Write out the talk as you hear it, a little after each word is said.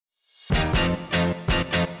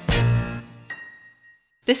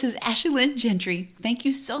This is Ashley Lynn Gentry. Thank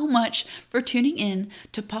you so much for tuning in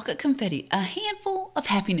to Pocket Confetti, a handful of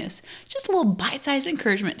happiness. Just a little bite-sized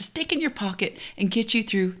encouragement to stick in your pocket and get you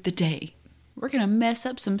through the day. We're going to mess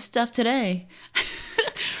up some stuff today.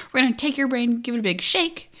 We're going to take your brain, give it a big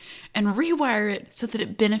shake, and rewire it so that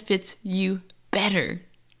it benefits you better.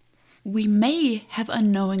 We may have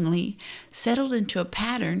unknowingly settled into a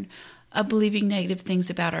pattern of believing negative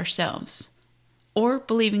things about ourselves, or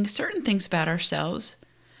believing certain things about ourselves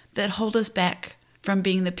that hold us back from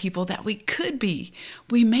being the people that we could be.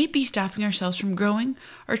 We may be stopping ourselves from growing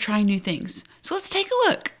or trying new things. So let's take a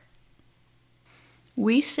look.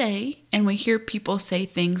 We say, and we hear people say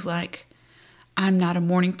things like, I'm not a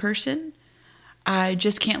morning person. I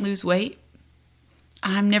just can't lose weight.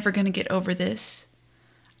 I'm never going to get over this.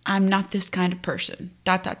 I'm not this kind of person. ...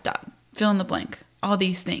 Fill in the blank. All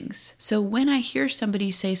these things. So when I hear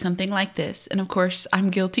somebody say something like this, and of course I'm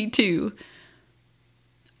guilty too,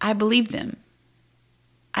 I believe them.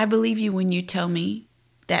 I believe you when you tell me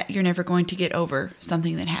that you're never going to get over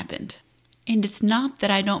something that happened. And it's not that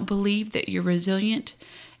I don't believe that you're resilient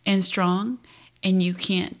and strong and you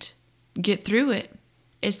can't get through it.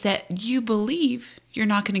 It's that you believe you're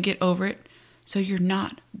not going to get over it, so you're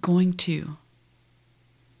not going to.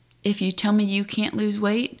 If you tell me you can't lose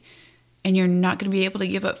weight and you're not going to be able to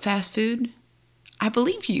give up fast food, I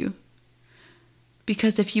believe you.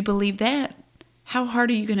 Because if you believe that, how hard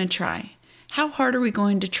are you going to try? How hard are we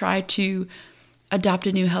going to try to adopt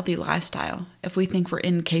a new healthy lifestyle if we think we're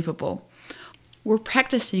incapable? We're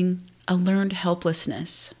practicing a learned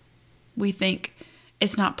helplessness. We think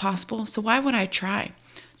it's not possible, so why would I try?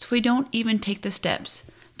 So we don't even take the steps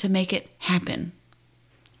to make it happen.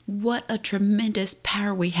 What a tremendous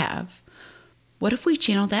power we have. What if we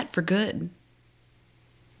channel that for good?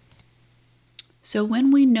 So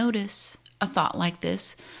when we notice a thought like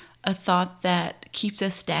this, a thought that keeps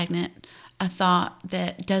us stagnant, a thought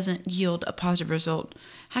that doesn't yield a positive result,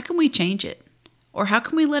 how can we change it? Or how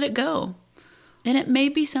can we let it go? And it may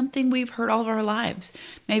be something we've heard all of our lives.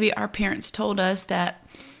 Maybe our parents told us that,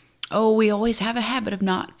 oh, we always have a habit of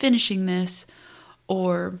not finishing this,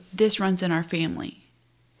 or this runs in our family.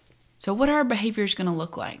 So what are our behaviors going to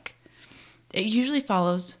look like? It usually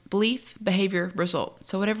follows belief, behavior, result.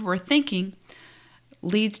 So whatever we're thinking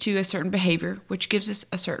leads to a certain behavior, which gives us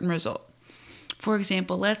a certain result. For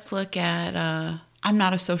example, let's look at, I'm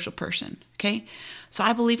not a social person, okay? So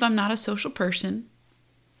I believe I'm not a social person.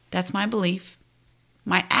 That's my belief.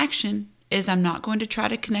 My action is I'm not going to try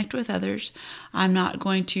to connect with others. I'm not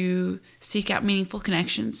going to seek out meaningful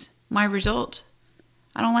connections. My result,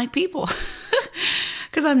 I don't like people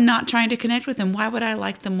because I'm not trying to connect with them. Why would I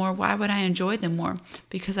like them more? Why would I enjoy them more?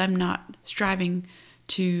 Because I'm not striving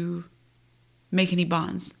to make any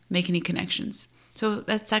bonds, make any connections. So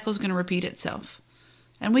that cycle is going to repeat itself.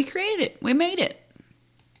 And we created it. We made it.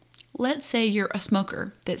 Let's say you're a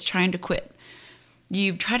smoker that's trying to quit.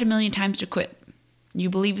 You've tried 1,000,000 times to quit. You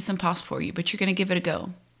believe it's impossible for you, but you're going to give it a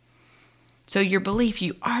go. So your belief,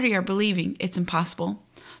 you already are believing it's impossible.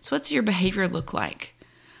 So what's your behavior look like?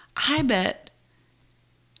 I bet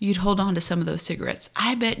you'd hold on to some of those cigarettes.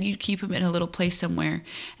 I bet you'd keep them in a little place somewhere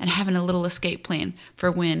and having a little escape plan for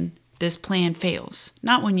when this plan fails.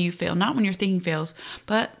 Not when you fail, not when your thinking fails,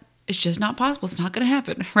 but it's just not possible. It's not going to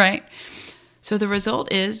happen, right? So the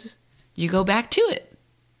result is you go back to it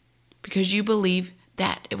because you believe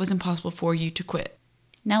that it was impossible for you to quit.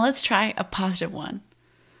 Now let's try a positive one.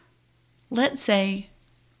 Let's say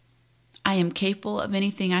I am capable of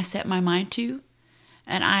anything I set my mind to,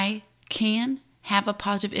 and I can have a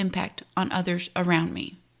positive impact on others around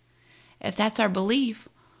me. If that's our belief,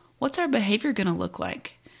 what's our behavior going to look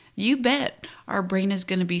like? You bet our brain is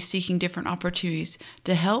going to be seeking different opportunities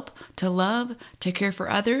to help, to love, to care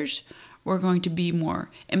for others. We're going to be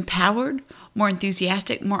more empowered, more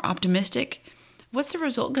enthusiastic, more optimistic. What's the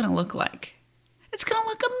result going to look like? It's going to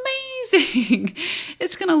look amazing.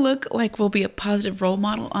 It's going to look like we'll be a positive role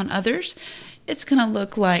model on others. It's going to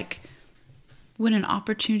look like when an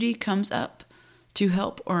opportunity comes up to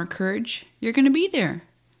help or encourage, you're going to be there.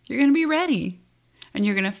 You're going to be ready. And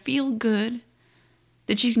you're going to feel good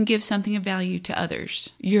that you can give something of value to others.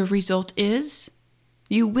 Your result is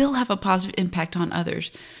you will have a positive impact on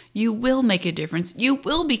others. You will make a difference. You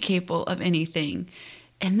will be capable of anything.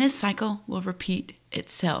 And this cycle will repeat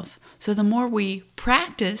itself. So the more we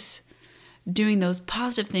practice doing those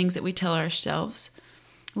positive things that we tell ourselves,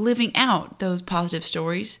 living out those positive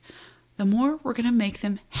stories, the more we're going to make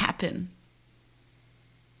them happen.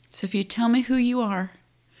 So if you tell me who you are,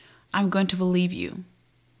 I'm going to believe you.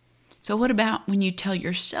 So what about when you tell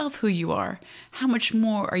yourself who you are? How much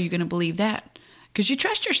more are you going to believe that? because you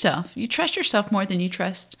trust yourself. You trust yourself more than you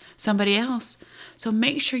trust somebody else. So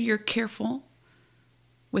make sure you're careful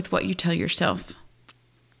with what you tell yourself.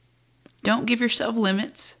 Don't give yourself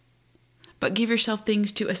limits, but give yourself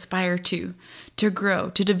things to aspire to grow,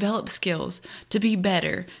 to develop skills, to be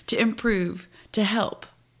better, to improve, to help.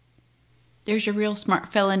 There's a real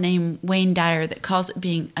smart fella named Wayne Dyer that calls it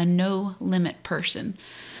being a no-limit person.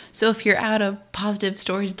 So if you're out of positive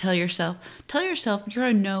stories to tell yourself you're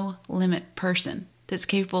a no-limit person that's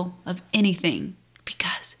capable of anything,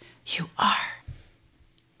 because you are.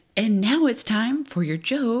 And now it's time for your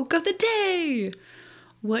joke of the day.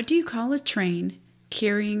 What do you call a train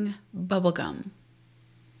carrying bubblegum?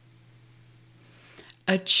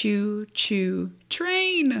 A choo-choo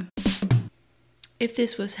train. If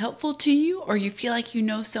this was helpful to you, or you feel like you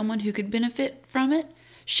know someone who could benefit from it,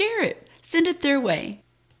 share it. Send it their way.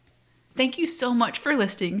 Thank you so much for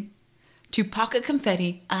listening to Pocket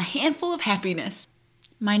Confetti, a handful of happiness.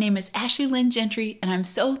 My name is Ashley Lynn Gentry, and I'm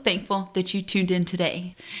so thankful that you tuned in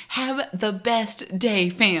today. Have the best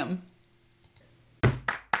day, fam.